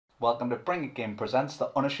Welcome to Bring It Game presents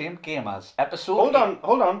the Unashamed Gamers episode.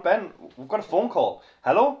 Hold on, Ben. We've got a phone call.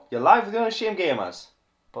 Hello, you're live with the Unashamed Gamers.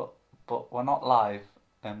 But we're not live,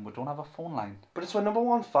 and we don't have a phone line. But it's our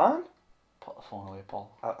 #1 fan. Put the phone away,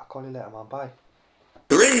 Paul. I'll call you later, man. Bye.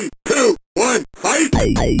 3, 2, 1, fight!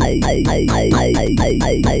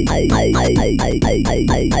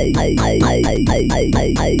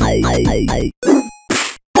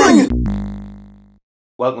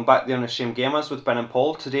 Welcome back to the Unashamed Gamers with Ben and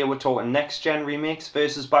Paul. Today we're talking next gen remakes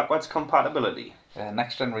versus backwards compatibility.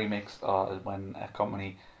 Next gen remakes are when a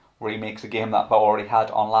company remakes a game that they already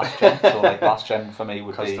had on last gen. So like last gen for me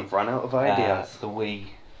would be they've run out of ideas. The Wii,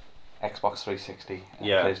 Xbox 360, and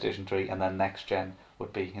PlayStation 3, and then next gen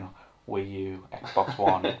would be Wii U, Xbox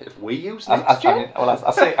One. If Wii U's next gen? I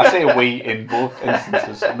say Wii in both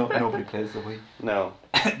instances. Nobody plays the Wii. No.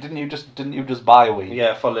 Didn't you just buy a Wii?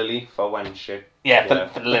 Yeah, for Lily, for when shit. Yeah,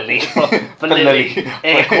 for Lily. for Lily.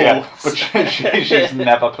 Yeah, but she's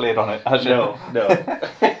never played on it, has she? No.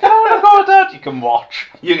 You can watch.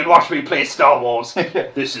 You can watch me play Star Wars.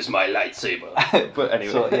 This is my lightsaber. But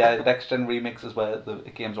anyway. So yeah, next gen remix is where the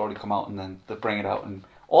game's already come out and then they bring it out, and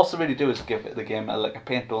also really do is give the game a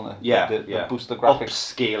paint, don't they? Yeah, they boost the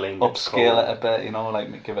graphics, upscale it a bit,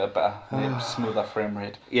 like give it a better, smoother frame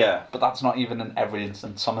rate. Yeah. But that's not even in every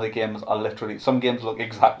instance. Some of the games are literally, some games look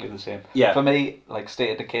exactly the same. Yeah. For me, like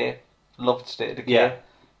State of Decay, loved State of Decay. Yeah.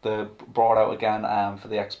 They brought out again for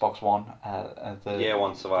the Xbox One. The Year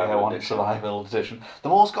One Survival Edition.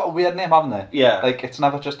 They've always got a weird name, haven't they? Yeah. Like it's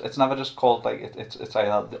never just called like it's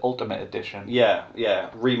either the Ultimate Edition. Yeah.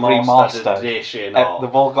 Remastered Edition. Or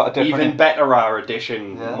they've all got a different. Even better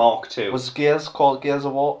Edition Mark II. Was Gears called Gears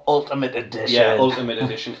of War Ultimate Edition? Yeah, Ultimate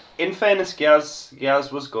Edition. In fairness, Gears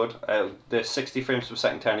was good. The 60 frames per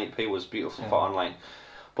second 1080p was beautiful for online.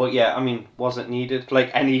 But yeah, I mean, was it needed? Like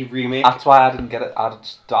any remake? That's why I didn't get it. I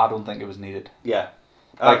don't think it was needed. Yeah,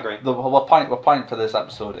 I agree. The point for this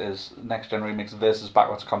episode is next gen remakes versus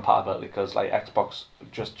backwards compatibility, because like Xbox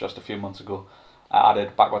just a few months ago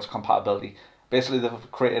added backwards compatibility. Basically,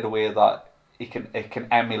 they've created a way that it can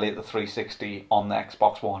emulate the 360 on the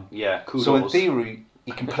Xbox One. Yeah, kudos. So in theory,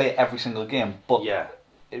 you can play every single game, but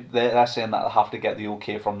they're saying that they have to get the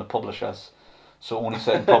okay from the publishers. So only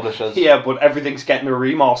certain publishers. Yeah, but everything's getting a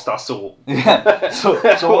remaster, so yeah. So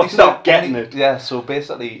only not getting it. Yeah. So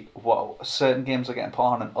basically, certain games are getting put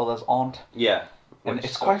on and others aren't. Yeah. And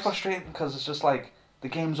it's quite frustrating because it's just like the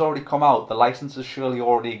game's already come out, the licenses surely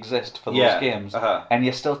already exist for those games, and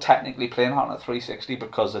you're still technically playing it on a 360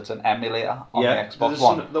 because it's an emulator on the Xbox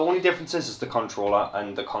One. The only difference is the controller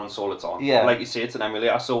and the console it's on. Yeah. Like you say, it's an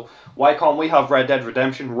emulator. So why can't we have Red Dead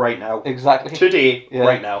Redemption right now? Exactly. Today,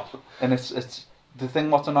 right now. And it's. The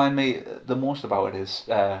thing what's annoying me the most about it is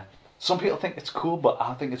some people think it's cool, but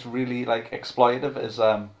I think it's really like exploitative. Is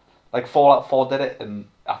like Fallout 4 did it, and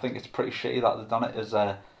I think it's pretty shitty that they've done it. Is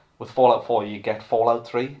with Fallout 4 you get Fallout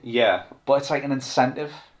 3. Yeah. But it's like an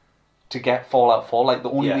incentive to get Fallout 4. Like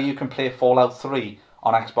the only way you can play Fallout 3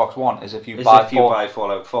 on Xbox One is if you buy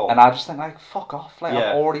Fallout 4. And I just think like fuck off. Like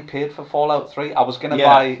I've already paid for Fallout 3. I was gonna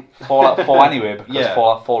buy Fallout 4 anyway because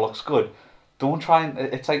Fallout 4 looks good. Don't try and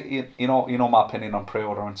it's like you know my opinion on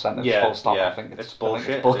pre-order incentives. Full stop. I think it's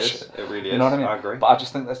bullshit. It's bullshit. It really is. You know what I mean? I agree. But I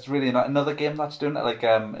just think that's really another game that's doing it. Like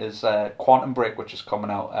is Quantum Break, which is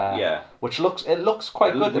coming out. Which looks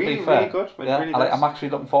quite good, to be fair. Really good. Really I'm actually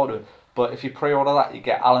looking forward to it. But if you pre-order that, you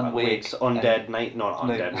get Alan Wake's Undead Night, not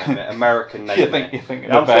Undead Nightmare, American Nightmare. You're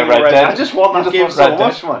thinking I'm about Red Dead. I just want that game so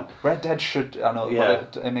much, man. Red Dead should, I know,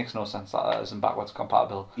 but it makes no sense that it isn't backwards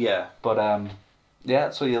compatible. Yeah. But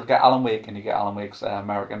yeah, so you'll get Alan Wake and you get Alan Wake's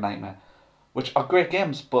American Nightmare, which are great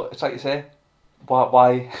games, but it's like you say,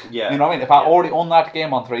 why? Yeah. You know what I mean? If I already own that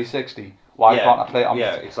game on 360, why can't I play it on?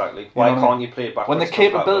 Yeah, exactly. Why can't you play it backwards? When the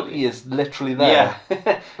capability is literally there.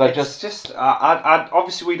 Yeah. Like I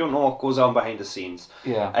obviously we don't know what goes on behind the scenes.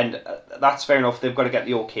 Yeah. And that's fair enough. They've got to get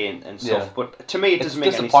the okay and stuff. Yeah. But to me, it doesn't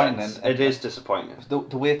make any sense. It is disappointing.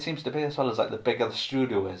 The way it seems to be as well is like the bigger the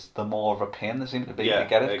studio is, the more of a pain they seem to be to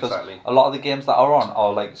get it. Exactly. Because a lot of the games that are on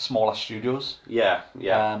are like smaller studios. Yeah.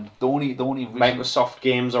 The only Microsoft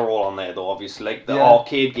games are all on there though. Obviously, like the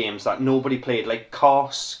arcade games that nobody played, like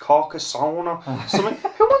Carcassonne or something.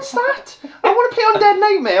 Who wants that? I want to play Undead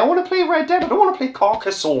Nightmare. I want to play Red Dead. I don't want to play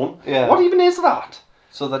Carcassonne. Yeah. What even is that?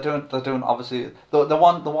 So they're doing obviously the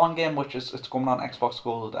one game which is it's coming on Xbox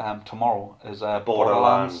Gold tomorrow is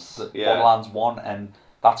Borderlands. Borderlands 1, and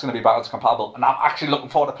that's going to be backwards compatible. And I'm actually looking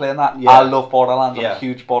forward to playing that. Yeah. I love Borderlands. I'm a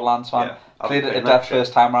huge Borderlands fan. Yeah. Played it at death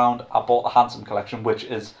first time round. I bought the Handsome Collection, which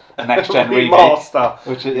is a next gen remake. Remaster.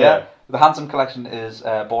 Which is The Handsome Collection is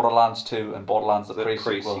Borderlands 2 and Borderlands the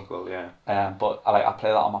pre-sequel. Pre-sequel, yeah. But I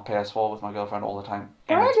play that on my PS4 with my girlfriend all the time,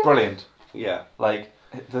 and it's brilliant. Yeah. Like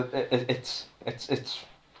it's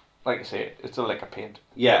like I say, it's a lick of paint.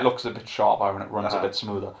 Yeah. It looks a bit sharper and it runs a bit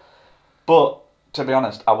smoother. But to be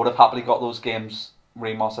honest, I would have happily got those games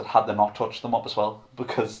remastered had they not touched them up as well,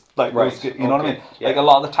 because like those, you know what I mean? Yeah. Like a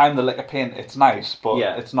lot of the time the lick of paint, it's nice, but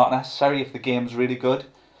Yeah. it's not necessary if the game's really good.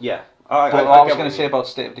 Yeah. But what I was going to say about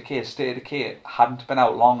State of Decay hadn't been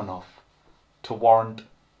out long enough to warrant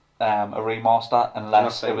a remaster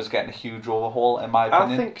unless it was getting a huge overhaul, in my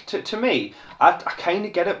opinion. I think, to me, I kind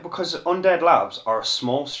of get it, because Undead Labs are a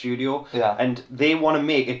small studio, and they want to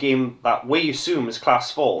make a game that we assume is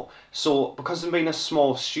Class 4. So, because of being a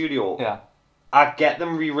small studio, I get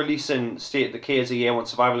them re-releasing State of Decay as a Year 1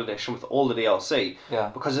 Survival Edition with all the DLC,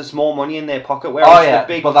 because it's more money in their pocket, whereas the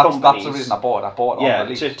big companies... that's the reason I bought it. I bought it on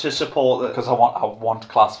release. to support... Because I want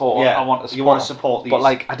Class 4. Yeah, I want to support, you want to support these. But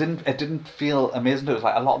like, it didn't feel amazing. It was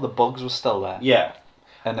like a lot of the bugs were still there. Yeah.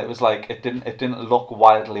 And it was like it didn't look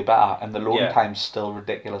wildly better, and the loading time's still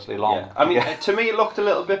ridiculously long. Yeah. I mean, to me, it looked a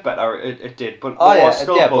little bit better. It did, but there was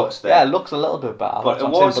still bugs there. Yeah, it looks a little bit better. But it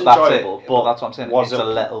was enjoyable. But that's what I'm saying. It's a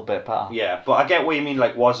little bit better. Yeah, but I get what you mean.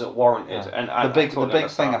 Like, was it warranted? Yeah. And the big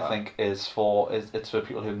thing I think is it's for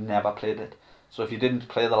people who've never played it. So if you didn't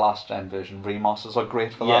play the last gen version, remasters are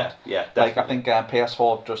great for that. Yeah, definitely. Like I think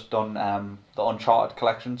PS4 have just done the Uncharted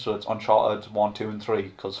collection, so it's Uncharted 1, 2 and 3,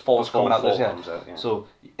 because 4's coming out this year. So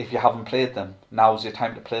if you haven't played them, now's your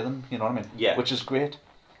time to play them, you know what I mean? Yeah. Which is great.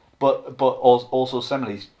 But also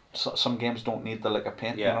similarly, some games don't need the lick of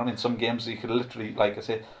paint, you know what I mean? Some games you could literally, like I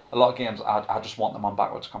say, a lot of games I just want them on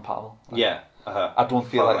backwards compatible. Like, I don't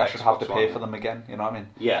feel like I should have to pay for them again, you know what I mean?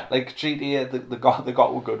 Yeah. Like GTA, they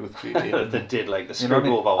got good with GTA. They did, like the scribble,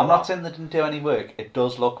 you know what I mean? I'm not saying they didn't do any work. It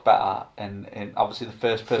does look better, and obviously the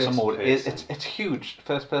first person mode it's huge.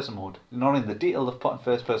 First person mode, you know what I mean? The detail they've put in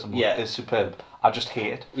first person mode is superb. I just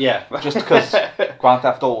hate it. Yeah. Just because Grand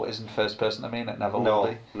Theft Auto isn't first person to me, and it never will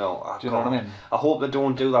be. No. Do you know what I mean? I hope they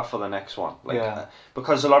don't do that for the next one. Like,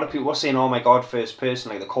 because a lot of people were saying, "Oh my God, first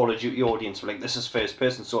person!" Like the Call of Duty audience were like, "This is first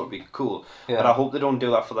person, so it'll be cool." Yeah. But I hope they don't do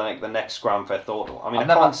that for the next Grand Theft Auto. I mean, I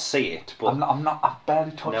can't see it, but I've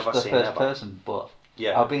barely touched the first person, but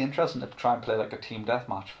I'd be interested to try and play like a team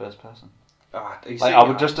deathmatch first person. I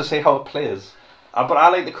would just to see how it plays. But I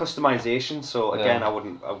like the customization, so again, I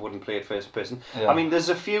wouldn't play it first person. I mean, there's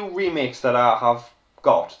a few remakes that I've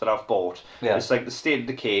bought. It's like the State of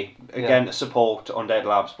Decay, again to support Undead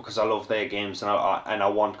Labs, because I love their games and I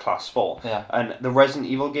want Class 4. And the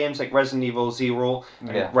Resident Evil games, like Resident Evil 0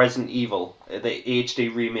 and Resident Evil, the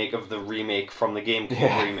HD remake of the remake from the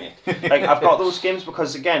GameCube remake. Like, I've got those games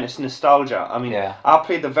because, again, it's nostalgia. I mean, I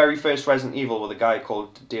played the very first Resident Evil with a guy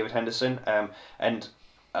called David Henderson, and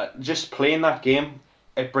just playing that game,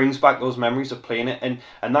 it brings back those memories of playing it,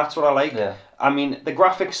 and that's what I like. I mean, the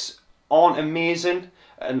graphics aren't amazing,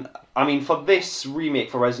 and I mean, for this remake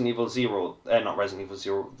for Resident Evil 0, not Resident Evil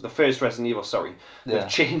 0, the first Resident Evil, sorry, they've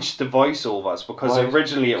changed the voiceovers, because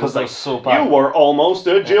originally it was like, so you were almost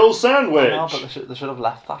a Jill sandwich. No, but they should have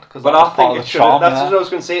left that, because but I think it should have, that's what I was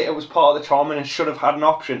going to say, it was part of the charm, and it should have had an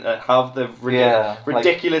option to have the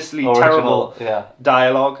ridiculously like terrible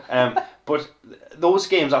dialogue. But those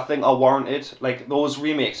games, I think, are warranted. Like, those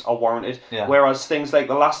remakes are warranted. Whereas things like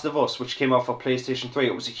The Last of Us, which came out for PlayStation 3,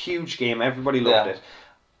 it was a huge game, everybody loved it.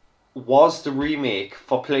 Was the remake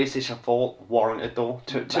for PlayStation 4 warranted, though?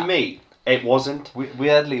 To me, it wasn't.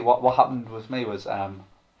 Weirdly, what happened with me was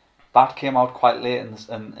that came out quite late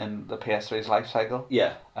in the PS3's life cycle.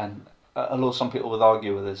 And although some people would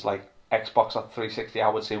argue with this, like, Xbox at 360, I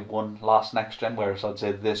would say won last next gen, whereas I'd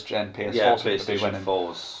say this gen PS4 seems to be winning.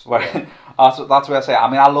 That's where I say,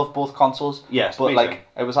 I mean, I love both consoles, but like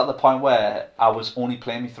it was at the point where I was only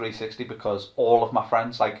playing my 360 because all of my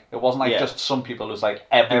friends, like, it wasn't like just some people, it was like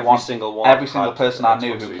every single person I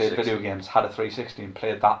knew who played video games had a 360 and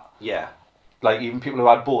played that. Like, even people who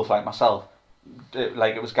had both, like myself,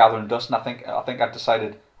 like, it was gathering dust, and I think I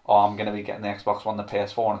decided, I'm going to be getting the Xbox One, the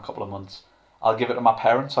PS4 in a couple of months. I'll give it to my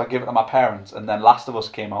parents. So I give it to my parents, and then Last of Us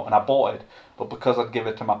came out, and I bought it. But because I'd give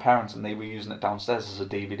it to my parents, and they were using it downstairs as a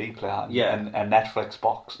DVD player and a Netflix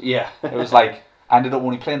box, it was like I ended up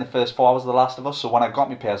only playing the first 4 hours of The Last of Us. So when I got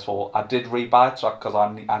my PS4, I did rebuy it because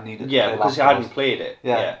I needed to play because you hadn't played it.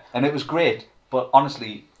 And it was great, but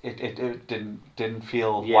honestly, it didn't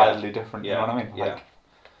feel wildly different. You know what I mean? Like,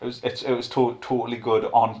 it was totally good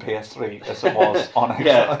on PS3 as it was on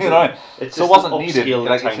Xbox. You know, it's so it wasn't needed.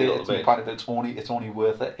 Like it's only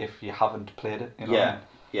worth it if you haven't played it. You know what I mean?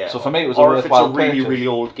 Yeah. So for me, it was a or if it's a worthwhile really, purchase. really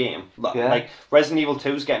old game. Yeah. Like Resident Evil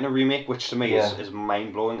 2 is getting a remake, which to me Yeah. is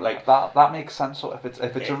mind blowing. Like that makes sense. So if it's a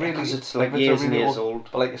really, because it's like if it's years a and really years old.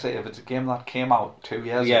 But like you say, if it's a game that came out 2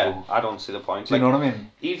 years Yeah, ago, I don't see the point. do you know what I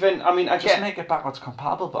mean? Even I mean, I Just get make it backwards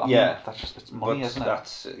compatible, but I Yeah. mean, that's just it's money, but isn't it?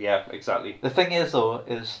 that's exactly. The thing is though,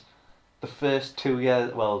 is the first 2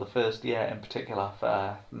 years, well, the first year in particular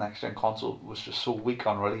for next gen console was just so weak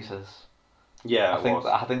on releases. Yeah,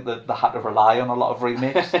 I think that they had to rely on a lot of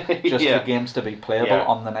remakes just Yeah. for games to be playable Yeah.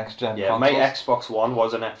 on the next gen Yeah, consoles. my Xbox One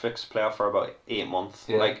was an Netflix player for about 8 months.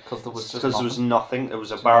 Yeah, like because there was just there was nothing. It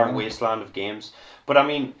was a Do you know barren what I mean? wasteland of games. But I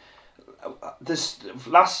mean, this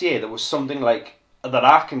last year there was something like that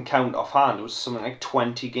I can count offhand. It was something like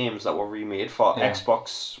 20 games that were remade for Yeah.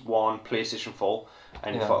 Xbox One, PlayStation 4,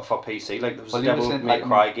 and Yeah. for PC. Like there was Well, you were Devil saying, May like,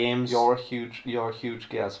 Cry games. You're a huge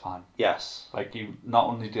Gears fan. Yes. Like you not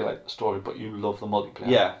only do you like the story, but you love the multiplayer.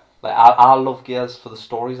 Yeah. Like I love Gears for the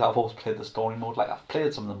stories. I've always played the story mode. Like I've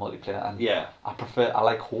played some of the multiplayer, and Yeah. I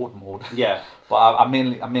like horde mode. Yeah. But I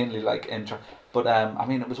mainly like intro. But I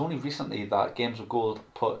mean, it was only recently that Games with Gold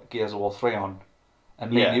put Gears of War 3 on,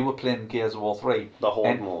 and me and Yeah. you were playing Gears of War 3. The horde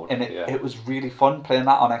and, mode. and yeah. it was really fun playing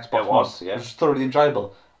that on Xbox It was, One. yeah. It was thoroughly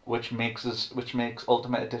enjoyable, which makes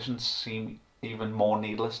Ultimate Edition seem even more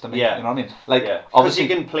needless to me. Yeah. You know what I mean? Like Because obviously, you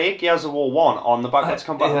can play Gears of War 1 on the backwards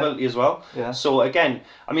compatibility as well. Yeah. So again,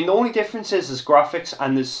 I mean the only difference is there's graphics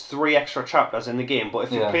and there's 3 extra chapters in the game. But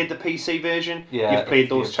if you've played the PC version, you've played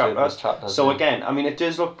those chapters. So again, I mean it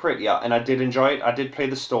does look prettier and I did enjoy it. I did play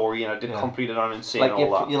the story and I did complete it on Insane and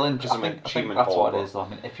all that. You'll which is I an think achievement that's what for, it is though. I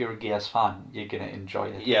mean, if you're a Gears fan, you're gonna enjoy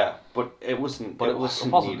it. Yeah, but it wasn't. But it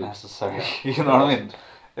wasn't needed. necessary. You know what I mean?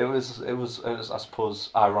 It was. I suppose,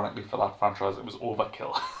 ironically for that franchise, it was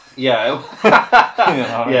overkill. Yeah. You know what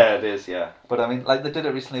I mean? Yeah, it is. Yeah. But I mean, like they did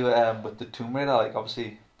it recently with the Tomb Raider. Like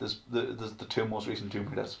obviously, there's the 2 most recent Tomb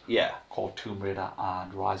Raiders. Yeah. Called Tomb Raider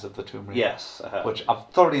and Rise of the Tomb Raider. Yes. Which I've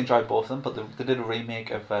thoroughly enjoyed both of them, but they did a remake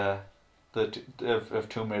of of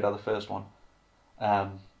Tomb Raider, the first one,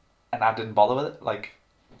 and I didn't bother with it. Like,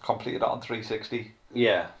 completed it on 360.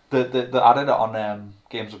 Yeah. They added it on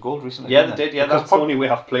Games of Gold recently. Yeah, didn't they did. Yeah, that's the only way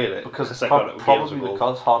I've played it. Because I got it with Games of probably Gold.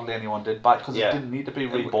 because hardly anyone did buy it, because it didn't need to be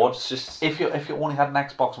rebought. It's just If you only had an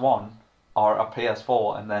Xbox One or a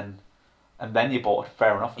PS4 and then you bought it,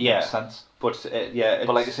 fair enough. It makes sense. But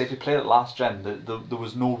But like I say, if you played it last gen, there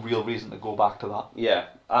was no real reason to go back to that. Yeah,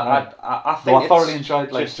 Right. I Though think I thoroughly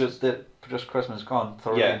enjoyed just just Christmas gone.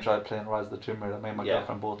 Thoroughly enjoyed playing Rise of the Tomb Raider. Me and my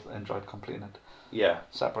girlfriend both enjoyed completing it. Yeah.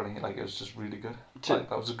 Separately, like it was just really good. Like,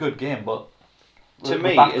 that was a good game, but to with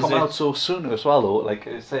me, that is coming it? out so soon as well, though. Like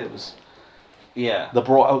I say, it was. Yeah. They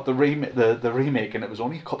brought out the remake, and it was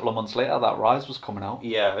only a couple of months later that Rise was coming out.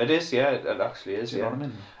 Yeah, it is. Yeah, it actually is. Do you Yeah. know what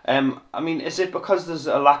I mean? I mean, is it because there's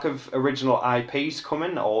a lack of original IPs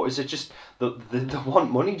coming, or is it just they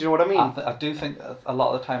want money? Do you know what I mean? I do think a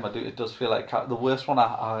lot of the time it does feel like the worst one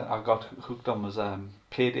I got hooked on was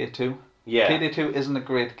Payday 2. Yeah. Payday 2 isn't a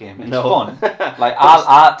great game. It's No. fun. Like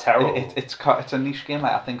it's terrible. It's a niche game.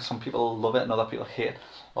 Like I think some people love it and other people hate it.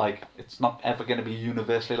 Like it's not ever going to be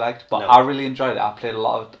universally liked, but No. I really enjoyed it. I played a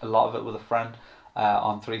lot of it with a friend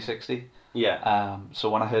on 360. Yeah.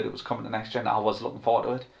 So when I heard it was coming to next gen, I was looking forward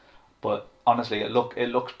to it. But honestly, it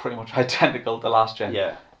looks pretty much identical to last gen.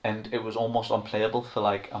 Yeah. And it was almost unplayable for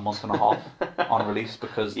like a month and a half on release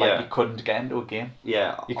because like you couldn't get into a game.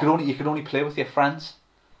 Yeah. You could only play with your friends.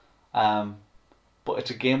 But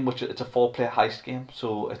it's a game it's a 4-player heist game,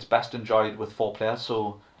 so it's best enjoyed with 4 players.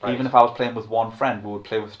 So even if I was playing with one friend, we would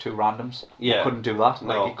play with 2 randoms. Yeah. You couldn't do that.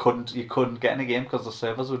 No. Like you couldn't get in a game because the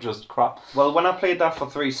servers were just crap. Well, when I played that for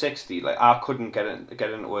 360, like I couldn't get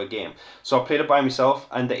into a game, so I played it by myself,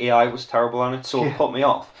 and the AI was terrible on it, so it put me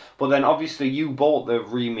off. But then obviously you bought the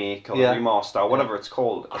remake or remaster or whatever it's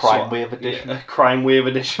called, Crime Wave Edition. Yeah, Crime Wave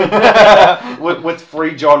Edition, with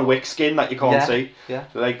free John Wick skin that you can't see. Yeah.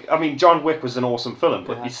 Like I mean, John Wick was an awesome film,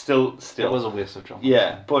 but he's still. It was a waste of John.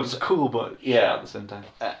 Yeah, but it was cool, but at the same time.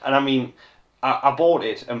 And I mean, I bought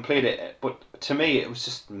it and played it, but to me it was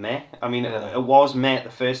just meh. I mean, Yeah. it was meh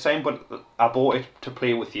the first time, but I bought it to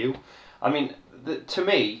play with you. I mean, to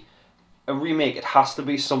me, a remake, it has to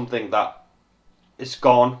be something that is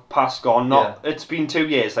past gone. Not it's been 2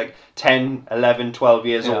 years, like 10, 11, 12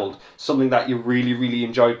 years old. Something that you really, really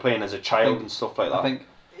enjoyed playing as a child and stuff like that. I think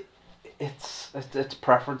it's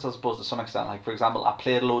preference, I suppose, to some extent. Like for example, I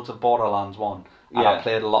played loads of Borderlands 1 and I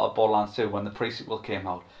played a lot of Borderlands 2 when the pre-sequel came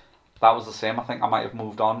out. That was the same. I think I might have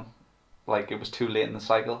moved on. Like it was too late in the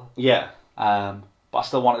cycle. Yeah. But I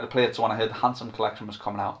still wanted to play it. So when I heard the Handsome Collection was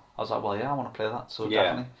coming out, I was like, well, yeah, I want to play that. So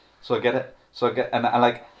definitely. So I get it. So I get and I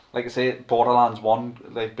like like I say, Borderlands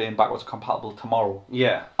 1, like being backwards compatible tomorrow.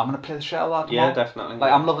 Yeah. I'm going to play the shit out of that tomorrow. Yeah, definitely.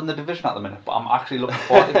 Like, I'm loving The Division at the minute, but I'm actually looking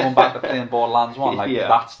forward to going back to playing Borderlands 1. Like, Yeah.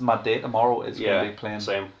 that's my day tomorrow, is going to be playing.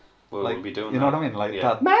 Same. We'll be doing you that. know what I mean? Like Yeah.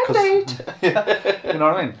 that. Mandate! Yeah, you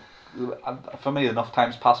know what I mean? For me, enough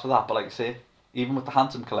time's passed for that, but like I say, even with the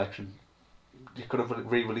Handsome Collection, you could have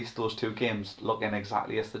re-released those 2 games looking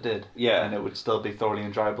exactly as they did, Yeah. and it would still be thoroughly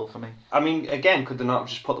enjoyable for me. I mean, again, could they not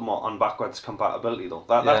just put them on backwards compatibility though?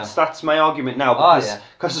 That's my argument now,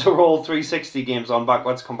 because they're all 360 games on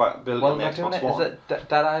backwards compatibility on the Xbox One. Is it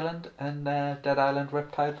Dead Island and Dead Island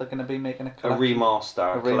Riptide? They're going to be making a collection? A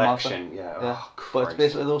remaster collection, yeah. Oh, but it's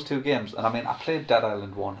basically those 2 games, and I mean, I played Dead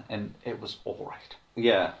Island 1 and it was alright.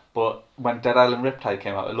 Yeah. But when Dead Island Riptide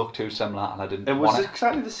came out, it looked too similar, and I didn't. It was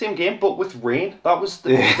exactly the same game, but with rain. That was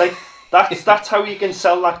like that's how you can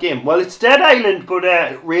sell that game. Well, it's Dead Island, but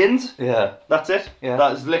it rains. Yeah. That's it. Yeah.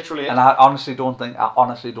 That is literally it. And I honestly don't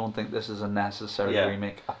think this is a necessary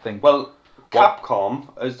remake. I think. Well, Capcom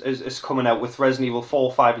is coming out with Resident Evil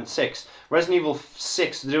 4, 5, and 6. Resident Evil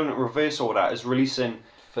 6, they're doing it in reverse order, is releasing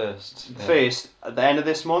first at the end of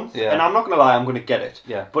this month. Yeah. And I'm not gonna lie, I'm gonna get it.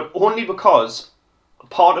 Yeah. But only because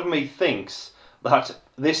part of me thinks that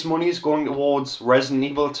this money is going towards Resident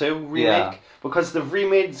Evil 2 remake. Yeah. Because they've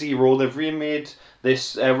remade Zero, they've remade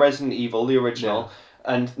this Resident Evil, the original,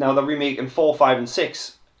 and now they're remaking 4, 5, and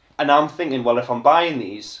 6. And I'm thinking, well, if I'm buying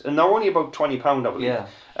these, and they're only about £20, I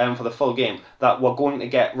believe, for the full game, that we're going to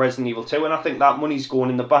get Resident Evil 2, and I think that money's going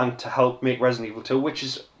in the bank to help make Resident Evil 2, which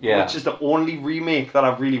is the only remake that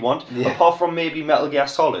I really want, apart from maybe Metal Gear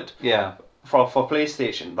Solid. Yeah. For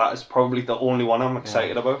PlayStation, that is probably the only one I'm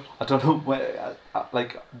excited about. I don't know,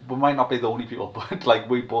 like, we might not be the only people, but like,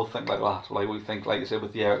 we both think like that. Like, we think, like you say,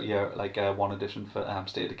 with your like one edition for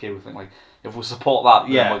State of Decay, we think like, if we support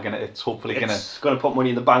that, then we're gonna, it's hopefully gonna put money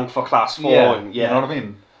in the bank for Class 4. And, you know what I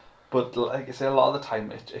mean? But like I say, a lot of the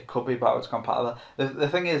time, it could be backwards compatible. The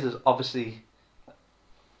thing is obviously,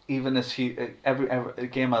 even as every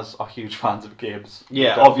gamers are huge fans of games.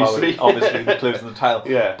 Yeah, obviously, includes in the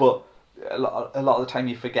title. Yeah, but a lot of the time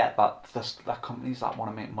you forget that there's companies that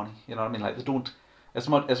want to make money. You know what I mean? Like, they don't, as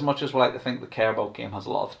much as we like to think they care about game has,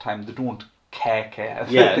 a lot of the time they don't care.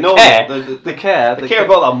 Yeah, they care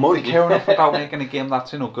about that money. They care enough about making a game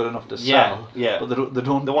that's, you know, good enough to sell. Yeah. But they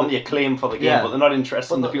don't. They want the acclaim for the game, but they're not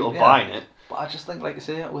interested in the people buying it. But I just think, like you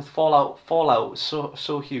say, with Fallout was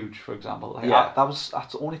so huge, for example. Like, that's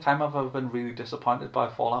the only time I've ever been really disappointed by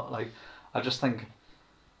Fallout. Like, I just think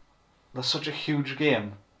there's such a huge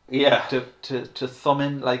game. Yeah. To thumb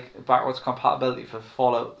in like backwards compatibility for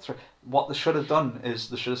Fallout 3. What they should have done is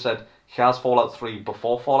they should have said, here's Fallout 3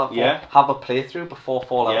 before Fallout 4. Yeah. Have a playthrough before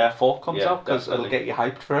Fallout 4 comes out, because it'll get you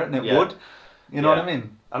hyped for it, and it would. You know what I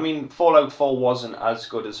mean? I mean, Fallout 4 wasn't as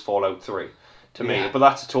good as Fallout 3 to me, but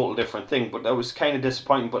that's a total different thing. But that was kind of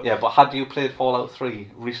disappointing. But yeah, but had you played Fallout 3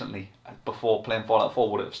 recently before playing Fallout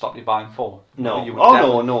 4, would it have stopped you buying 4? No. You would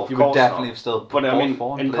no, of you course would definitely not. have still. But I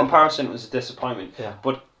mean, in comparison, it was a disappointment. Yeah.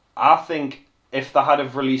 But I think if they had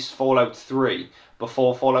have released Fallout 3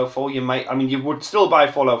 before Fallout 4, you would still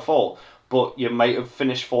buy Fallout 4, but you might have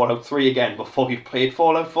finished Fallout 3 again before you played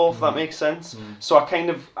Fallout 4, if that makes sense. So I kind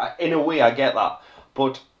of, in a way, I get that.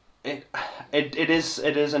 But it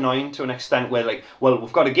is annoying to an extent where, like, well,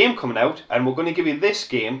 we've got a game coming out, and we're going to give you this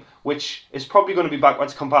game, which is probably going to be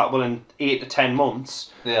backwards compatible in 8 to 10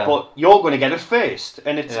 months, but you're going to get it first.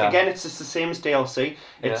 And it's again, it's just the same as DLC.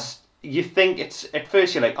 You think at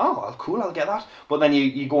first you're like, oh, well, cool, I'll get that. But then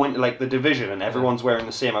you go into like the Division and everyone's wearing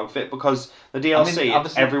the same outfit, because the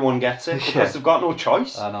DLC, everyone gets it because they've got no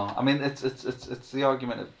choice. I know. I mean, it's the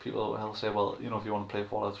argument that people will say, well, you know, if you want to play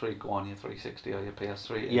Fallout 3, go on your 360 or your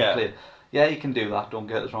PS3 and play it. Yeah, you can do that, don't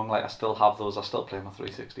get us wrong. Like, I still have those, I still play my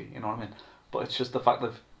 360, you know what I mean? But it's just the fact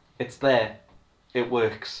that it's there, it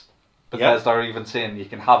works. Bethesda are even saying you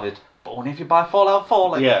can have it, but only if you buy Fallout 4,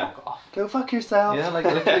 like, fuck off. Go fuck yourself. Yeah, like,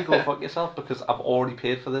 literally go fuck yourself, because I've already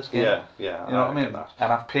paid for this game. Yeah. You know what I mean?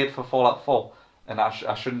 And I've paid for Fallout 4, and I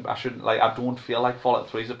shouldn't, like, I don't feel like Fallout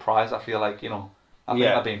 3 is a prize. I feel like, you know, I think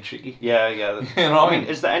they're being cheeky. Yeah. You know what I mean?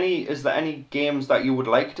 Is there any games that you would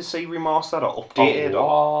like to see remastered or updated?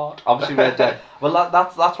 Obviously Red Dead. Well,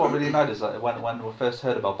 that's what really annoyed us, that when we first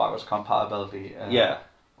heard about backwards compatibility.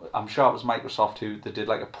 I'm sure it was Microsoft who they did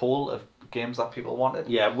like a poll of games that people wanted.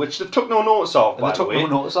 Yeah, which they took no notice of. They took no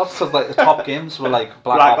notice of, because like the top games were like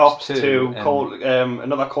Black Ops 2,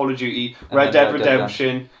 another Call of Duty, Red Dead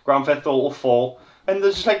Redemption, Grand Theft Auto 4. And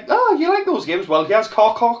they're just like, oh, you like those games? Well, here's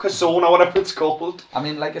Carcassonne or whatever it's called. I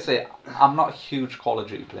mean, like I say, I'm not a huge Call of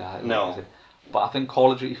Duty player. No. But I think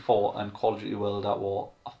Call of Duty 4 and Call of Duty World at War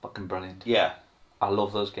are fucking brilliant. Yeah. I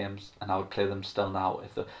love those games, and I would play them still now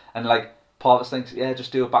if the and like part of us thinks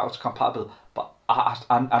just do it backwards compatible, but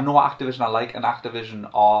I know Activision I like, and Activision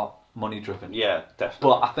are money driven. Yeah, definitely.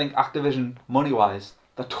 But I think Activision money wise,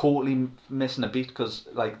 they're totally missing a beat, because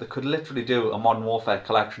like they could literally do a Modern Warfare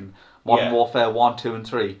collection, Modern Warfare 1, 2, and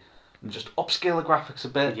 3, and just upscale the graphics a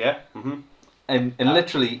bit. Yeah. And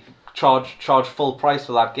literally charge full price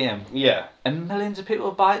for that game. Yeah. And millions of people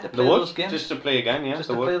would buy it to play those games. Just to play again, yeah. Just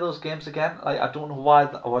to play those games again. Like I don't know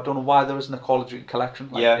why there isn't a Call of Duty collection.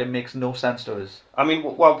 Like, it makes no sense to us. I mean,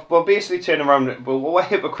 well, we're basically turning around. We're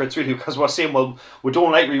hypocrites really, because we're saying, well, we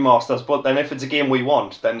don't like remasters, but then if it's a game we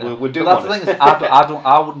want, then we do. But want that's the thing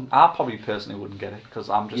is, I probably personally wouldn't get it, because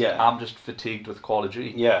I'm just fatigued with Call of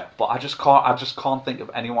Duty. Yeah. But I just can't think of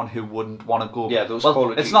anyone who wouldn't want to go. Yeah, those Call of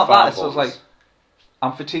Duty. It's not that. It's just like,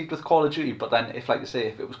 I'm fatigued with Call of Duty, but then if, like you say,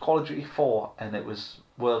 if it was Call of Duty 4 and it was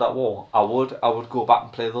World at War, I would go back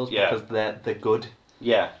and play those, because they're good.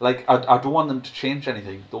 Yeah. Like I don't want them to change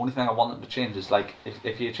anything. The only thing I want them to change is, like,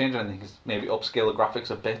 if you change anything, is maybe upscale the graphics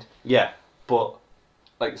a bit. Yeah. But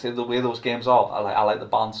like say the way those games are, I like the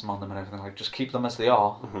balancing on them and everything. Like just keep them as they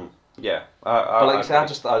are. Mm-hmm. Yeah. But like I say,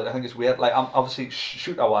 I think it's weird. Like I'm obviously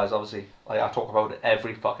shooter wise, like I talk about it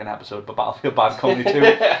every fucking episode. But Battlefield Bad Company 2,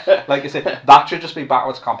 like I say, that should just be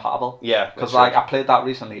backwards compatible. Yeah. Because like I played that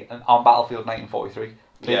recently and on Battlefield 1943.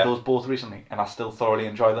 Played those both recently, and I still thoroughly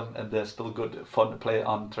enjoy them, and they're still good fun to play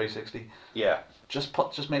on 360. Yeah. Just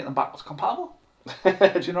make them backwards compatible. Do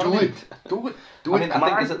you know what I mean? Do it. I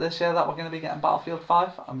think is it this year that we're going to be getting Battlefield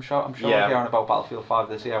 5? I'm sure we're hearing about Battlefield 5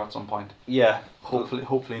 this year at some point. Yeah.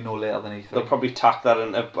 Hopefully no later than E3. They'll probably tack that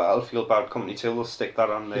in a Battlefield Bad Company 2. They'll stick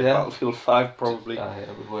that on the Battlefield 5 probably. It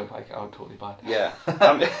would work. Like I would totally buy it. Yeah.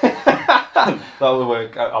 That would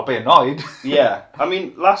work. I'll be annoyed. Yeah. I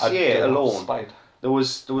mean, last year alone, spite. there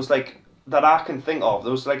was like, that I can think of,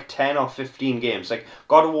 there was like 10 or 15 games. Like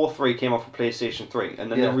God of War 3 came out for PlayStation 3,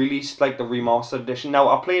 and then they released like the remastered edition. Now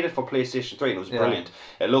I played it for PlayStation 3 and it was brilliant.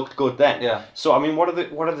 It looked good then. Yeah. So I mean, what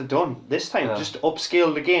have they done this time? Just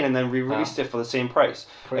upscaled again and then re-released it for the same price.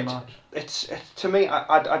 Pretty much. It's to me,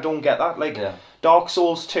 I don't get that. Like Dark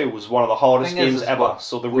Souls 2 was one of the hardest games ever,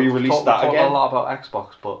 so they re-released that again. We talk a lot about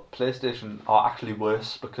Xbox, but PlayStation are actually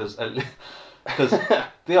worse because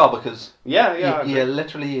they are, because you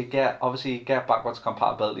literally get backwards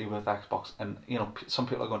compatibility with Xbox, and you know some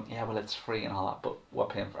people are going, well, it's free and all that, but we're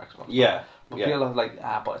paying for Xbox. But people are like,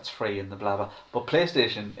 but it's free and the blah blah. But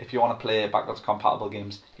PlayStation, if you want to play backwards compatible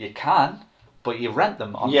games, you can, but you rent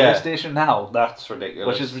them on PlayStation Now. That's ridiculous.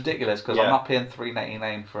 Which is ridiculous, because I'm not paying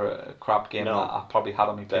 $3.99 for a crap game that I probably had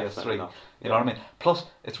on my PS3. You know what I mean? Plus,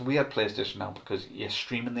 it's weird PlayStation Now because you're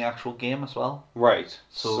streaming the actual game as well. Right.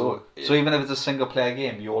 So even if it's a single player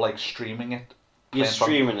game, you're like streaming it. You're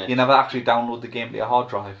streaming it. You never actually download the game to your hard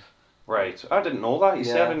drive. Right. I didn't know that. You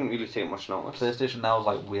see, I didn't really take much notice. PlayStation Now is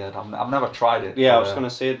like weird. I've never tried it. Yeah, I was going to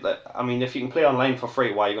say that. I mean, if you can play online for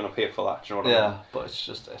free, why are you going to pay for that? Do you know what I mean? Yeah, but it's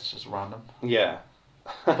just random. Yeah.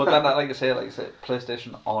 But then, like I say,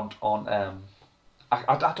 PlayStation on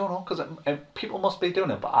I don't know, because people must be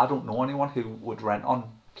doing it, but I don't know anyone who would rent on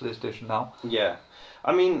PlayStation Now. Yeah,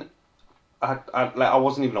 I mean, I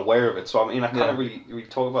wasn't even aware of it, so I mean, I can't really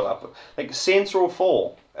talk about that. But like Saints Row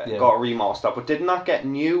 4 got a remaster, but didn't that get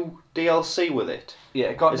new DLC with it? Yeah,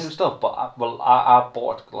 it got new stuff, but I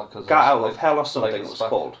bought it because Got Out of Hell or something it was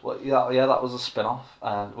called. Well, yeah, that was a spin-off,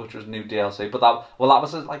 which was new DLC. But that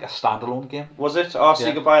was like a standalone game. Was it? Oh, so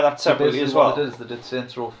you could buy that separately as well. What they did is they did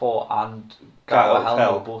Saints Row 4 and Got Out of Hell.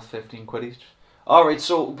 They were both 15 quid each. Alright,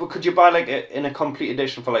 so but could you buy like in a complete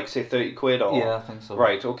edition for like say 30 quid or? Yeah, I think so.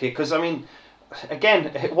 Right, okay, because I mean, again,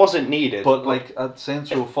 it wasn't needed. But like at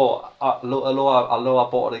Saints Row 4, although I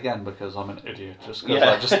bought it again because I'm an idiot, just because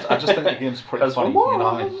I just think the game's pretty funny. You know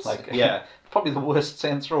what I mean? Like, probably the worst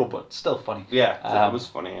Saints Row, but still funny. Yeah, it was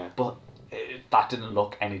funny. Yeah, but that didn't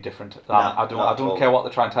look any different. I don't care what they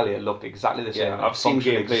try and tell you. It looked exactly the same. Yeah, I've seen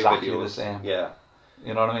gameplay exactly videos. The same. Yeah,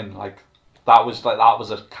 you know what I mean? Like that was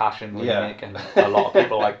a cash-in remake, and a lot of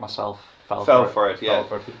people like myself fell for it. Yeah,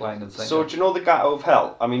 fell for it playing and so do you know the Got Out of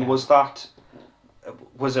Hell? I mean, was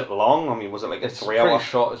it long? I mean, was it like a 3 hour?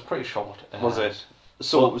 Short. It's pretty short. Was it?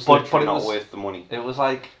 So it was literally not worth the money. It was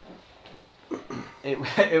like it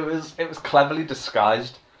was cleverly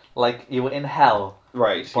disguised. Like you were in hell.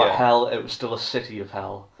 Right. But hell, it was still a city of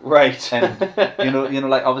hell. Right. And you know,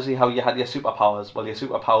 like obviously how you had your superpowers. Well, your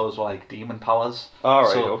superpowers were like demon powers. All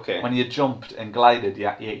right. So okay. When you jumped and glided,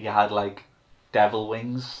 you had like devil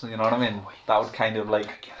wings. You know what I mean? That would kind of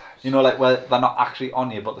like. You know, like where they're not actually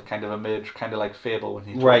on you, but they kind of emerge, kind of like Fable when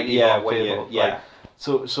you right, yeah, Fable. Yeah.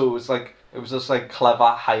 Like, so it's like It was just like clever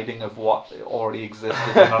hiding of what already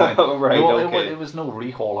existed. You know what I mean? Right, okay. It was no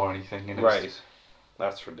rehaul or anything. You know, Right.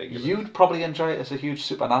 That's ridiculous. You'd probably enjoy it as a huge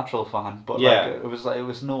Supernatural fan, but Yeah. like it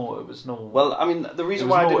was no. Well, I mean, the reason it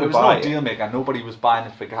was why I no, didn't it was buy no it. deal maker. Nobody was buying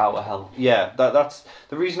it for how the hell. Yeah, that's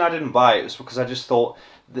the reason I didn't buy it was because I just thought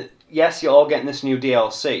that yes, you're all getting this new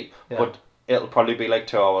DLC, but it'll probably be like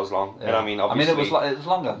 2 hours long. Yeah. And I mean, obviously, it was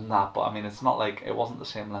longer than that, but I mean, it's not like it wasn't the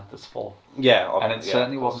same length as 4. Yeah, and it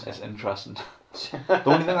certainly wasn't as interesting. The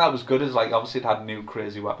only thing that was good is like obviously it had new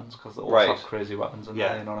crazy weapons because they all have crazy weapons in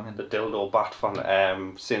there. You know what I mean? The dildo bat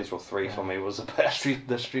from Saints Row 3 for me was the best.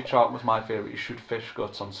 The street shark was my favourite. You shoot fish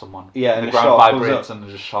guts on someone. Yeah, and and the ground vibrates and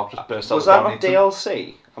the shark just bursts out. Was that not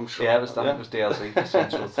DLC? I'm sure. Yeah, it was. It was DLC for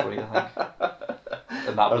Saints Row 3, I think.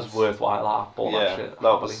 And that was worthworthhile. I bought that shit.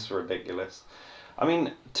 That was ridiculous. I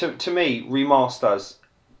mean, to me, remasters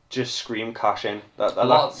just scream cash in. A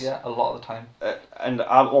lot of the time. And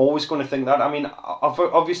I'm always going to think that. I mean, I've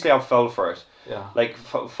fell for it. Yeah. Like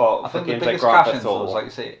for I think games the like biggest Grand cash Theft in Auto. was like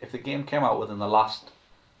you say, if the game came out within the last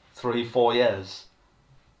 3-4 years,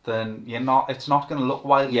 then it's not going to look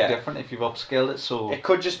wildly different if you've upscaled it. So it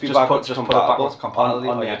could just be put backwards compatibility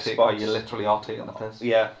on the Xbox. or you literally are taking the piss.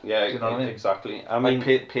 Yeah, Do you know what I mean? Exactly. I like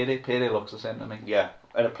mean, Payday looks the same to me. Yeah.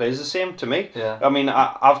 And it plays the same to me. Yeah. I mean,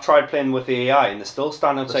 I've tried playing with the AI, and they still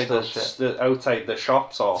stand outside outside the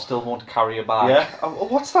shops or still won't carry a bag. Yeah.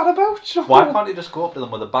 What's that about? Why can't you just go up to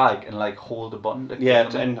them with a bag and like hold a button? To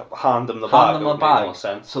and hand them the bag. Hand them the bag.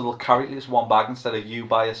 So they'll carry at least one bag instead of you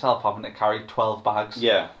by yourself having to carry 12 bags.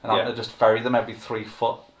 Yeah. And having to just ferry them every 3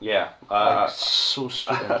 foot. Yeah. So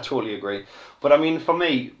stupid. I totally agree. But I mean, for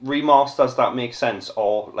me, remasters that make sense,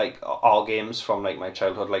 or like our games from like my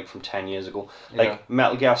childhood, like from 10 years ago, like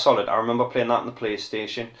Metal Gear Solid. I remember playing that on the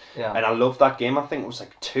PlayStation, and I loved that game. I think it was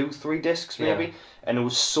like 2-3 discs maybe, and there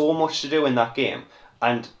was so much to do in that game.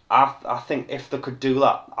 And I think if they could do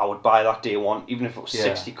that, I would buy that day one, even if it was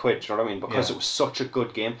 60 quid. Do you know what I mean? Because it was such a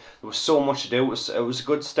good game. There was so much to do. It was a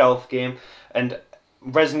good stealth game, and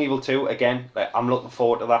Resident Evil 2 again. Like, I'm looking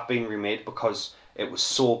forward to that being remade because it was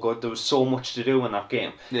so good. There was so much to do in that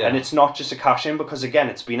game, and it's not just a cash in because again,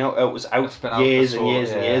 it's been out. It was out years and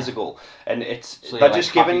years ago, and they're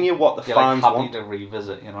just giving you what the fans want. To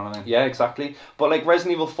revisit, you know what I mean? Yeah, exactly. But like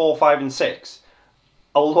Resident Evil 4, 5, and 6,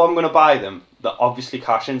 although I'm going to buy them, they're obviously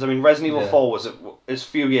cash ins. I mean, Resident Evil 4 is a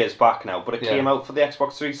few years back now, but it came out for the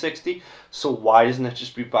Xbox 360. So why doesn't it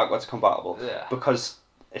just be backwards compatible? Yeah. Because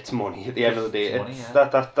it's money at the end of the day. Money,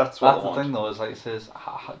 that's what I want. The thing though, is like it says,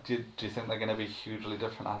 do you think they're going to be hugely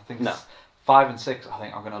different? I think no. 5 and 6, I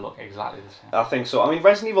think, are going to look exactly the same. I think so. I mean,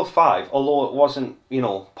 Resident Evil 5, although it wasn't,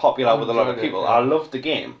 popular with a lot of people, I loved the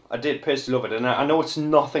game. I did personally love it, and I know it's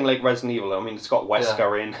nothing like Resident Evil. I mean, it's got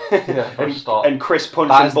Wesker in, and Chris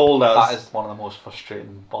punching boulders. That is one of the most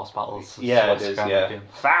frustrating boss battles. Yeah, it is. Game.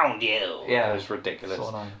 Found you. Yeah, it was ridiculous. So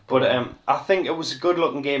annoying. But I think it was a good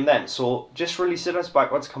looking game then. So just release it as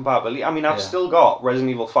backwards compatibility. I mean, I've still got Resident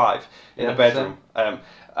Evil 5 in the bedroom.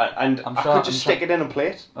 And I could just stick it in and play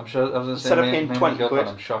it. I'm sure. I was instead of paying 20 quid.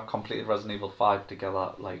 I'm sure I completed Resident Evil 5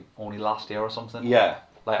 together like only last year or something. Yeah.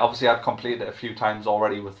 Like obviously I'd completed it a few times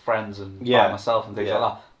already with friends and by myself and things like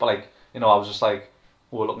that. But like I was just like,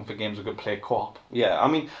 we're looking for games we could play co-op. Yeah, I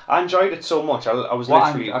mean, I enjoyed it so much. I was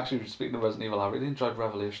literally actually speaking of Resident Evil, I really enjoyed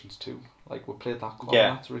Revelations 2. Like we played that co-op.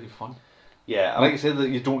 Yeah, that's really fun. Yeah, like you said, that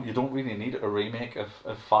you don't really need a remake of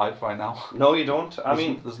 5 right now. No, you don't. I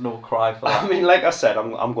mean, there's no cry for that. I mean, like I said,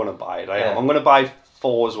 I'm going to buy it. I'm going to buy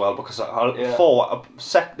 4 as well because 4,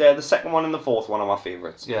 the second one and the fourth one are my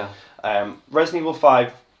favourites. Yeah. Resident Evil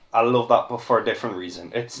 5, I love that, but for a different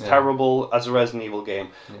reason. It's terrible as a Resident Evil game,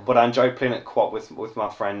 but I enjoyed playing it co-op with my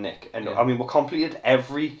friend Nick, and I mean, we completed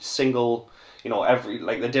every single. Every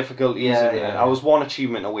the difficulties. I was one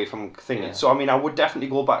achievement away from thinking. Yeah. So I mean, I would definitely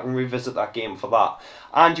go back and revisit that game for that.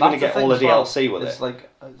 And you're going to get all the DLC with it. It's like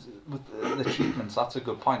with the achievements. That's a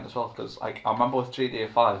good point as well because I remember with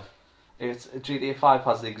GTA 5, GTA 5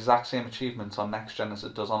 has the exact same achievements on next gen as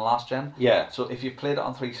it does on last gen. Yeah. So if you've played it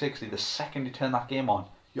on 360, the second you turn that game on,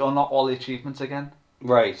 you unlock all the achievements again.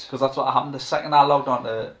 Right. Because that's what happened. The second I logged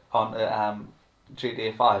on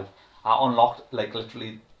GTA 5, I unlocked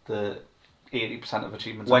literally the 80% of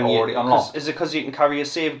achievements I've already unlocked. Is it because you can carry a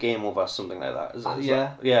save game over something like that? Is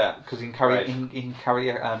yeah. Because you can carry you can carry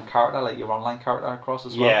a character, like your online character, across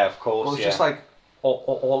as well. Yeah, of course. But it's just like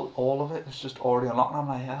all of it is just already unlocked. And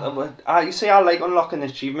I'm like, yeah. You see, I like unlocking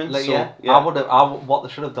achievements. Like, so, yeah. What they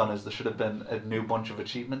should have done is there should have been a new bunch of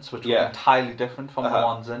achievements which were entirely different from the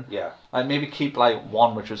ones in. Yeah. Like maybe keep like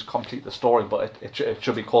one which was complete the story, but it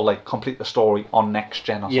should be called like complete the story on next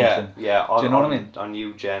gen or something. Yeah. Do you know what I mean? On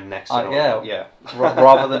new gen next. Yeah.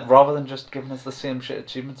 rather than just giving us the same shit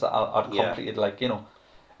achievements that I'd completed. Like, you know,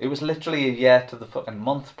 it was literally a year to the fucking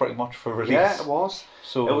month pretty much for release. Yeah, it was.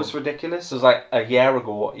 So it was ridiculous. It was like a year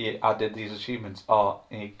ago I did these achievements. Oh,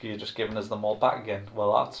 you're just giving us them all back again.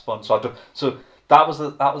 Well, that's fun. So that was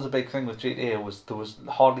a big thing with GTA, was there was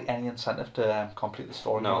hardly any incentive to complete the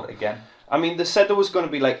story mode again. I mean, they said there was going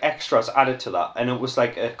to be like extras added to that, and it was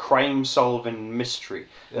like a crime-solving mystery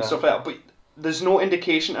and stuff like that. But there's no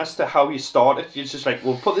indication as to how you start it. You're just like,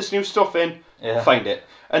 we'll put this new stuff in, find it.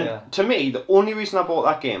 And to me, the only reason I bought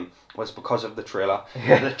that game was because of the trailer.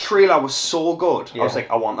 The trailer was so good. I was like,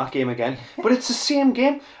 I want that game again. But it's the same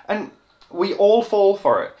game, and we all fall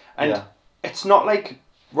for it. And it's not like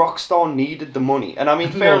Rockstar needed the money. And I mean,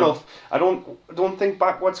 fair enough. I don't think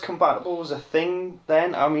backwards compatible was a thing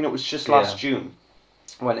then. I mean, it was just last June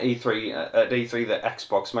when at E3 the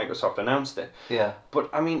Xbox Microsoft announced it. Yeah. But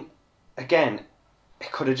I mean, again,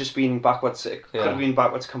 it could have just been backwards. It could have been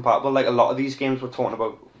backwards compatible, like a lot of these games we're talking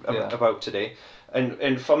about today.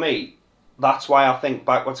 And for me, that's why I think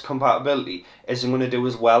backwards compatibility isn't going to do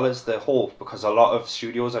as well as they hope, because a lot of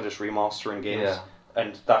studios are just remastering games. Yeah.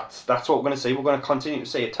 And that's what we're going to see. We're going to continue to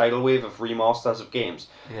see a tidal wave of remasters of games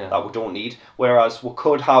that we don't need. Whereas we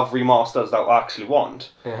could have remasters that we actually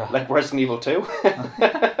want, like Resident Evil 2.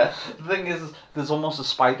 The thing is, there's almost a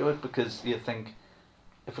spite to it, because you think,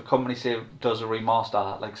 if a company say does a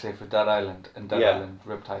remaster, like say for Dead Island and Dead Island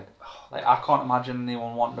Riptide, like I can't imagine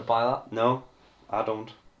anyone wanting to buy that. No, I don't.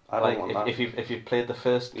 I don't want that. If you've played the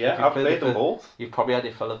first, I've played them both. You've probably had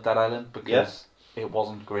your fill of Dead Island, because it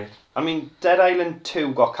wasn't great. I mean, Dead Island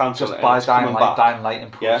 2 got cancelled. Just by Dying Light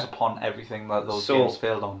improves upon everything that those games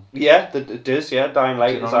failed on. Yeah, it does. Yeah, Dying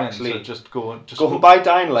Light is actually. So just go and buy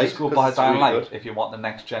Dying Light. Just go buy Dying Light if you want the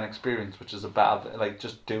next gen experience, which is a better. Like,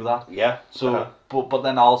 just do that. Yeah. So, but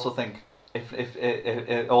then I also think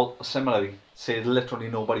if all similarly, say literally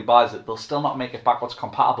nobody buys it, they'll still not make it backwards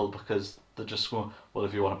compatible, because they're just going, well,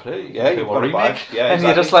 if you want to play it, you can play a remake. And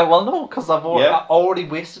you're just like, well, no, because I already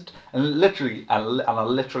wasted, and I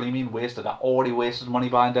literally mean wasted. I already wasted money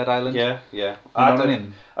buying Dead Island. Yeah. You know what I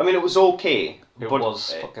mean? I mean, it was okay. It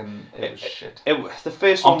was shit. The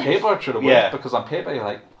first one on paper it should have worked, because on paper you're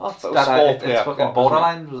like, oh, it's fucking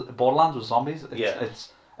Borderlands with zombies.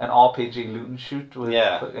 It's an RPG loot and shoot with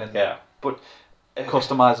but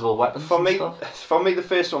customizable weapons. For me, the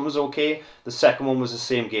first one was okay. The second one was the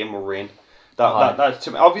same game with Rain. That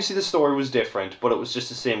to me, obviously the story was different, but it was just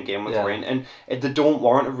the same game with Rain, and they don't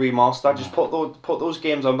warrant a remaster. Just put those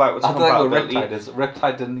games on backwards compatibility.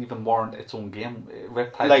 Riptide didn't even warrant its own game.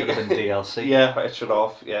 Riptide should have been DLC. Yeah, it should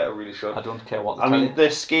have. Yeah, it really should. I don't care what. The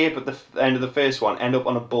escape at the end of the first one, end up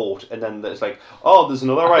on a boat, and then it's like, oh, there's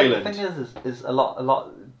another island. The thing is a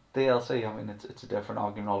lot. DLC, I mean, it's a different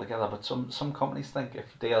argument altogether, but some companies think if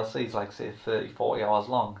DLC is like, say, 30-40 hours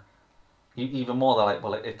long, even more, they're like,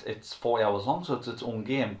 well, it's 40 hours long, so it's its own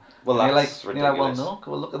game. Well, that's ridiculous. You're like, well,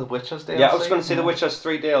 no, look at the Witcher's DLC. Yeah, I was going to say the Witcher's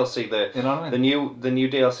 3 DLC, you know what I mean? the new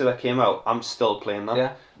DLC that came out, I'm still playing that.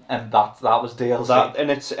 Yeah, and that was DLC.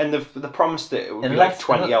 And they promised it would be like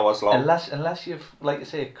 20 hours long. Unless you've, like you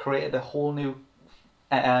say, created a whole new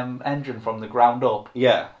engine from the ground up.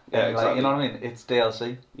 Yeah, exactly. Like, you know what I mean? It's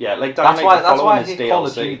DLC. Yeah, like that's why I hate DLC. Call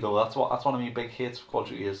of Duty though. That's one of my big hates for Call of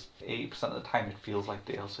Duty is 80% of the time it feels like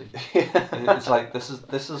DLC. It's like this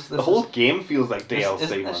is the whole game feels like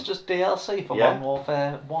DLC. It's just DLC for Modern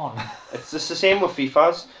Warfare 1. It's just the same with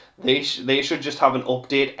FIFA's. They should just have an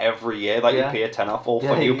update every year that you pay a tenner for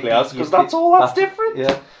new players, because that's all that's different.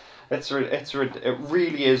 Yeah. It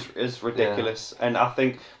really is ridiculous, and I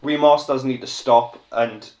think remasters need to stop.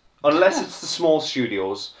 And unless it's the small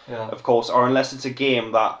studios, of course, or unless it's a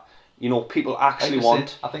game that people actually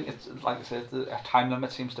want. I think it's like I said, a time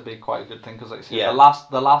limit seems to be quite a good thing, because like I said,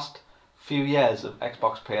 the last few years of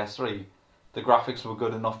Xbox PS3, the graphics were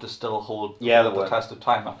good enough to still hold the test of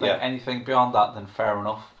time. I think anything beyond that, then fair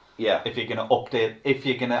enough. Yeah. If you're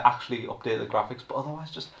gonna actually update the graphics, but otherwise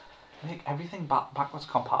just make everything backwards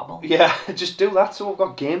compatible. Yeah, just do that so we've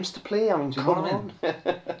got games to play. I mean, come on.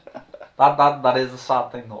 That is the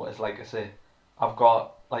sad thing though. Is like I say, I've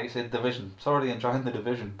got, like I said, Division. Thoroughly enjoying the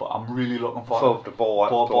Division, but I'm really looking forward to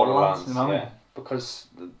Borderlands. You know what I mean? Because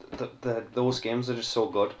those games are just so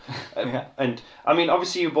good. And I mean,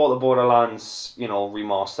 obviously you bought the Borderlands,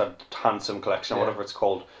 remastered handsome collection or whatever it's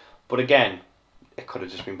called. But again, it could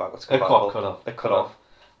have just been backwards It compatible. could have.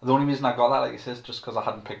 The only reason I got that, like you said, is just because I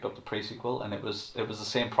hadn't picked up the pre-sequel, and it was the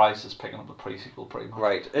same price as picking up the pre-sequel, pretty much.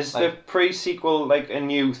 Right. Is like, the pre-sequel like a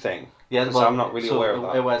new thing? Yeah, well, I'm not really aware of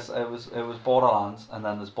that. It was Borderlands, and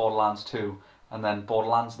then there's Borderlands 2, and then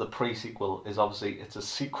Borderlands the pre-sequel is obviously it's a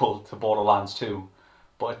sequel to Borderlands 2,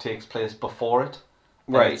 but it takes place before it.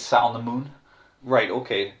 Right. It's set on the moon. Right.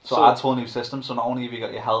 Okay. So it adds a whole new system. So not only have you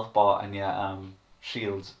got your health bar and your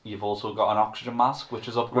shields, you've also got an oxygen mask, which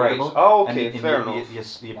is upgradable. Right. Oh, okay. And Fair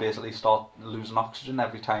enough. You basically start losing oxygen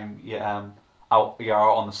every time you're out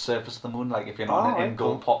on the surface of the moon. Like if you're not an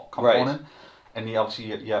indoor component. And you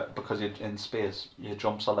obviously, because you're in space, your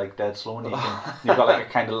jumps are like dead slow, and you've got like a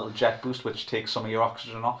kind of little jet boost which takes some of your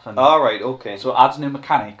oxygen off. And right, okay. so it adds new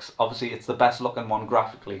mechanics. Obviously, it's the best looking one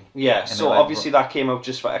graphically. Yeah, so obviously that came out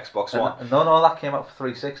just for Xbox One. No, that came out for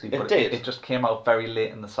 360. But it did. It just came out very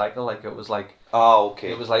late in the cycle. Like it was like. Oh, okay.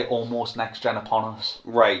 It was like almost next gen upon us.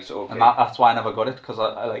 Right. Okay. And that's why I never got it, because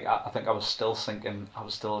I think I was still sinking. I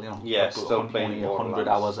was still still playing only 100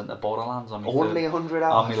 hours into Borderlands. Only 100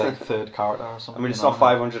 hours. On my like third character or something. I mean, it's not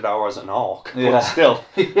 500 hours an arc, yeah. but still,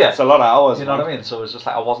 yeah, it's a lot of hours. You know what I mean? So it was just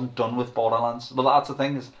like I wasn't done with Borderlands. But that's the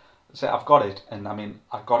thing is, say I've got it, and I mean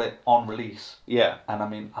I got it on release. Yeah. And I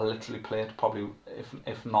mean I literally play it probably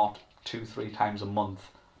if not 2-3 times a month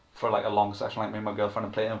for like a long session. Like me and my girlfriend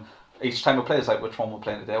and play them. Each time we play, it's like, which one we're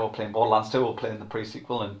playing today? We're playing Borderlands 2, we're playing the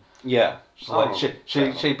pre-sequel, and yeah, she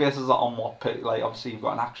bases it on what perk. Like obviously you've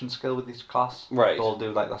got an action skill with each class, right? They'll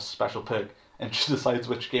do like that special perk, and she decides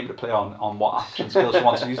which game to play on what action skill she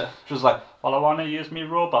wants to use. She was like, well, I want to use me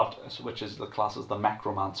robot, which is the class as the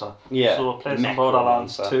Necromancer. Yeah. So we'll play some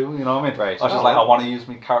Borderlands 2, you know what I mean? Right. Or she's like, I want to use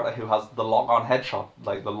me character who has the lock-on headshot,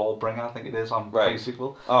 like the Lawbringer, I think it is, on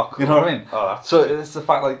pre-sequel. Oh, cool. You know what I mean? Oh, that's so it's the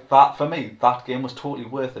fact, like, that, for me, that game was totally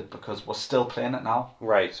worth it, because we're still playing it now.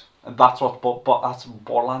 Right. And that's what, but that's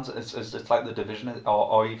Borderlands. It's like the Division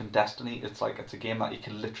or even Destiny. It's like it's a game that you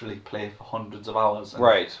can literally play for hundreds of hours.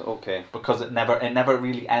 Right. Okay. Because it never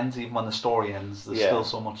really ends. Even when the story ends, there's still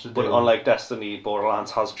so much to do. But unlike Destiny,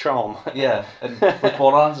 Borderlands has charm. Yeah, and with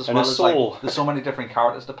Borderlands as and well, a soul. Like, there's so many different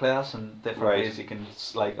characters to play as and different ways you can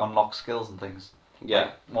like unlock skills and things.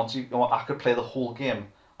 Yeah. Like, I could play the whole game.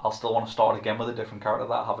 I'll still want to start again with a different character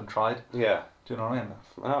that I haven't tried. Yeah. Do you know what I mean?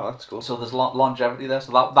 Oh, that's cool. So there's longevity there.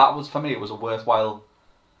 So that was, for me, it was a worthwhile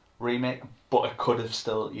remake, but it could have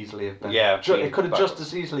still easily have been. Yeah, it could have just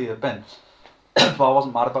as easily have been. But I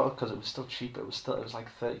wasn't mad about it because it was still cheap. It was like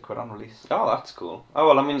 30 quid on release. Oh, that's cool. Oh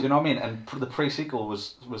well, I mean, do you know what I mean? And the pre-sequel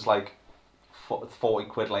was like 40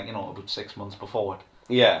 quid, like, you know, about 6 months before it.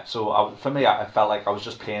 Yeah. So for me, I felt like I was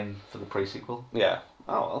just paying for the pre-sequel. Yeah.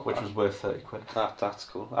 Oh well. Which was worth 30 quid. That's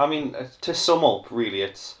cool. I mean, to sum up, really,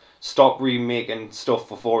 it's stop remaking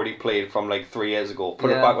stuff we've already played from like 3 years ago.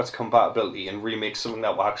 Put it backwards compatibility and remake something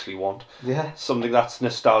that we actually want. Yeah. Something that's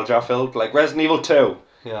nostalgia filled, like Resident Evil 2.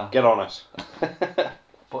 Yeah. Get on it.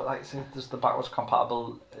 But like I said, there's the backwards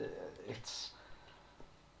compatible. It's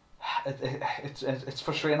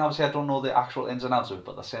frustrating. Obviously, I don't know the actual ins and outs of it,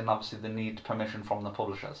 but they're saying obviously they need permission from the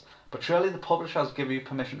publishers. But surely the publishers give you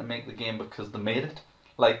permission to make the game because they made it.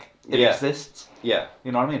 Like it exists. Yeah.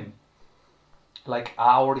 You know what I mean? Like if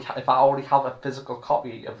I already have a physical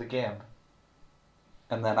copy of the game,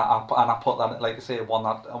 and then I put that, like say one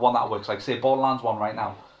that works, like say Borderlands 1 right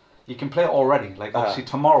now, you can play it already. Like obviously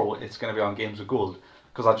tomorrow it's going to be on Games with Gold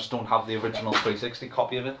because I just don't have the original 360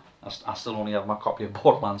 copy of it. I still only have my copy of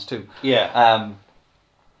Borderlands 2. Yeah.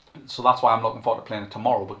 So that's why I'm looking forward to playing it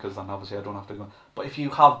tomorrow, because then obviously I don't have to go. But if you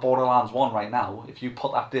have Borderlands 1 right now, if you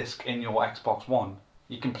put that disc in your Xbox One,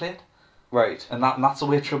 you can play it. Right. And that's the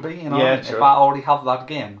way it should be, you know. Yeah, I mean? If I already have that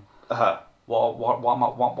game, what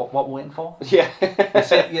we're waiting for? Yeah.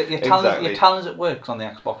 You're telling us it works on the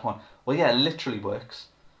Xbox One. Well, yeah, it literally works.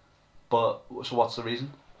 But so what's the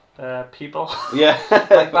reason? People. Yeah.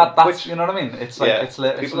 Like that's you know what I mean? It's like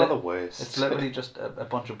people are the worst. It's literally just a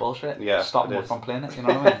bunch of bullshit. Yeah. Stop me from playing it. You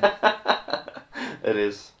know what I mean? It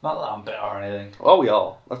is. Not that I'm bitter or anything. Oh, we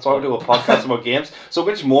are. That's why we do a podcast about games. So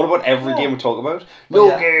we just moan about every game we talk about.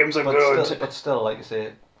 Games are good. But still, like you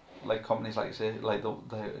say, like companies like you say, like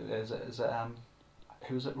is it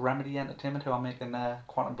who's it? Remedy Entertainment who are making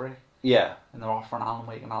Quantum Break. Yeah. And they're offering Alan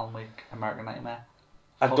Wake and Alan Wake American Nightmare.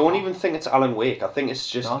 I don't even think it's Alan Wake. I think it's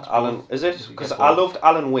just Alan. Is it? Because I loved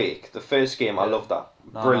Alan Wake, the first game. I loved that.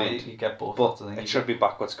 Brilliant. You get both. But it should be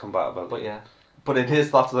backwards compatible. But yeah. But it is,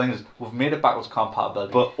 that's the thing, is we've made it backwards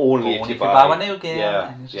compatibility. But only if you buy a new game.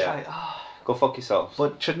 Yeah, and it's just like, go fuck yourself.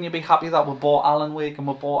 But shouldn't you be happy that we bought Alan Wake and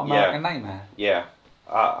we bought American Nightmare? Yeah.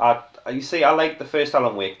 You see, I liked the first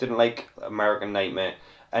Alan Wake, didn't like American Nightmare.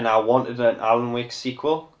 and I wanted an Alan Wake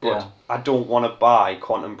sequel, but Yeah. I don't want to buy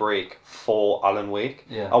Quantum Break for Alan Wake.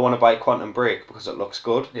 Yeah. I want to buy Quantum Break because it looks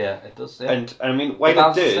good. Yeah, it does. Yeah. And I mean, while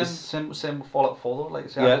But it that's does, same with Fallout 4 though. Like,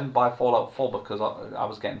 see, I Yeah. didn't buy Fallout 4 because I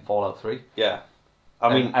was getting Fallout 3. yeah.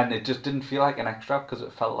 I mean, and it just didn't feel like an extra because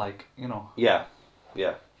it felt like, you know, yeah,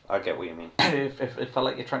 I get what you mean. it felt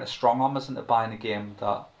like you're trying to strong arm us into buying a game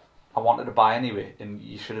that I wanted to buy anyway, and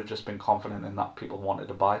you should have just been confident in that people wanted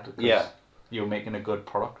to buy it because Yeah. you were making a good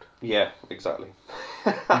product. Yeah, exactly.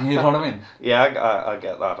 You know what I mean? Yeah, I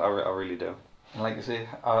get that. I really do. And like you say,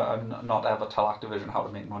 I'm not ever tell Activision how to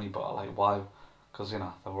make money, but like why? Because you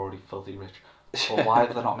know they're already filthy rich. But why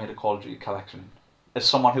have they not made a Call of Duty collection? As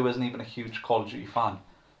someone who isn't even a huge Call of Duty fan,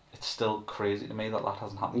 it's still crazy to me that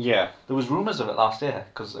hasn't happened. Yeah. There was rumours of it last year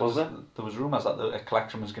because Was it? There was rumours that a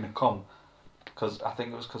collection was going to come. Because I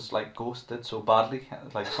think it was because like Ghost did so badly,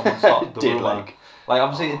 like someone started the Did, rumour. Like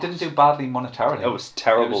obviously it didn't do badly monetarily. It was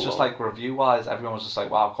terrible. It was just though. like review wise, everyone was just like,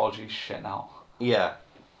 "Wow, Call of Duty's shit now." Yeah.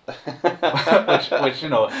 which you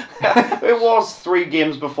know. It was 3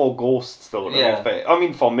 games before Ghosts though, to Yeah. be fair. I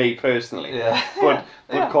mean, for me personally. Yeah. But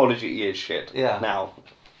Yeah. Call of Duty is shit. Yeah. Now.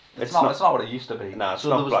 It's not what it used to be. No, it's so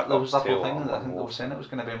not there was, Black there was Ops that 2 whole thing. or I think they Modern were saying it was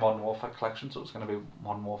going to be a Modern Warfare collection, so it was going to be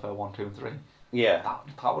Modern Warfare 1, 2, and 3. Yeah.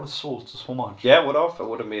 That would have sold so much. Yeah, it would have. It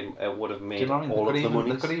would have made Do you know what I mean? all of the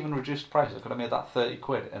money. They could have even reduced the price. They could have made that 30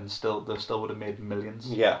 quid, and they still would have made millions.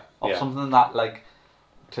 Yeah. Of Yeah. something that like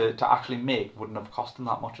to actually make wouldn't have cost them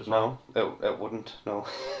that much as well. No, it wouldn't. No.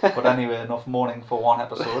 But anyway, enough moaning for one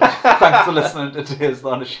episode. Thanks for listening to today's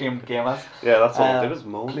Unashamed Gamers. Yeah, that's all it did is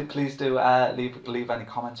moan. Please do leave any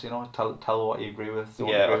comments. You know, tell what you agree with.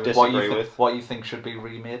 Yeah, or what disagree you with. What you think should be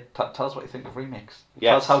remade. Tell us what you think of remakes.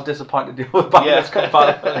 Yes. Tell us how disappointed you were about this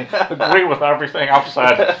compatibility. Agree with everything I've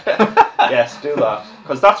said. Yes, do that.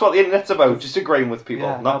 Because that's what the internet's about, just agreeing with people.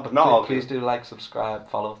 Yeah, not but arguing. please do like, subscribe,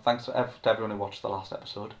 follow. Thanks to everyone who watched the last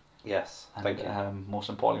episode. Yes, And, thank you. Most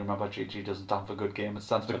importantly, remember GG doesn't stand for good game, it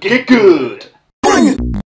stands for Get good!